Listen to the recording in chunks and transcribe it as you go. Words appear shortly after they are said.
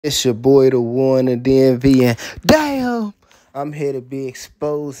It's your boy, the one, the DMV, and damn, I'm here to be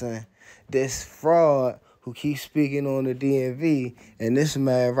exposing this fraud who keeps speaking on the DMV, and this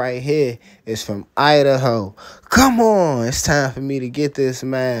man right here is from Idaho. Come on, it's time for me to get this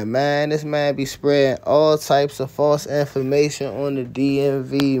man. This man be spreading all types of false information on the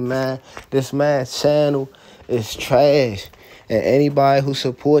DMV, man. This man's channel is trash, and anybody who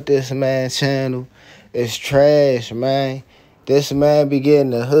support this man's channel is trash, man. This man be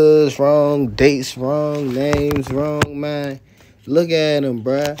getting the hoods wrong, dates wrong, names wrong, man. Look at him,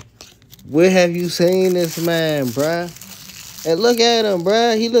 bruh. Where have you seen this man, bruh? And look at him,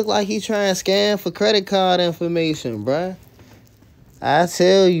 bruh. He look like he trying to scam for credit card information, bruh. I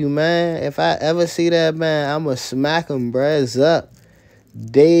tell you, man, if I ever see that man, I'ma smack him, bruh. It's up.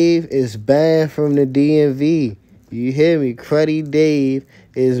 Dave is banned from the DMV. You hear me? Cruddy Dave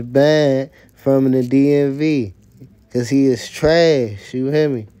is banned from the DMV. Because he is trash, you hear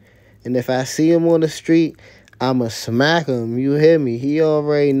me? And if I see him on the street, I'ma smack him, you hear me? He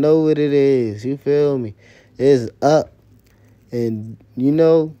already know what it is, you feel me? It's up. And, you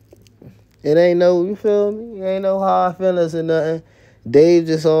know, it ain't no, you feel me? It ain't no hard feelings or nothing. Dave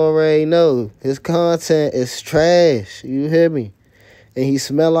just already know. His content is trash, you hear me? And he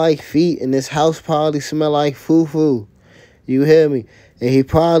smell like feet, and his house probably smell like foo-foo. You hear me? And he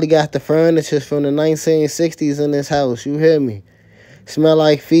probably got the furniture from the 1960s in his house. You hear me? Smell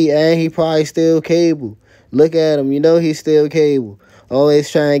like feet, and he probably still cable. Look at him. You know he's still cable.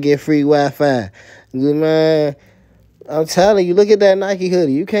 Always trying to get free Wi-Fi. Man, I'm telling you, look at that Nike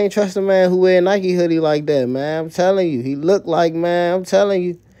hoodie. You can't trust a man who wear a Nike hoodie like that, man. I'm telling you. He looked like, man, I'm telling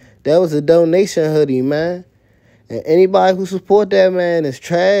you, that was a donation hoodie, man. And anybody who support that man is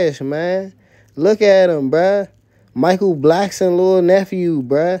trash, man. Look at him, bruh. Michael Blackson, little nephew,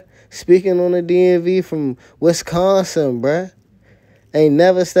 bruh. Speaking on the DMV from Wisconsin, bruh. Ain't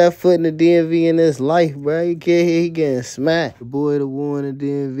never stepped foot in the DMV in his life, bruh. You get here, he getting smacked. The boy, the one in the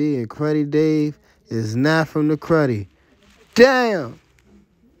DMV, and Cruddy Dave is not from the Cruddy. Damn!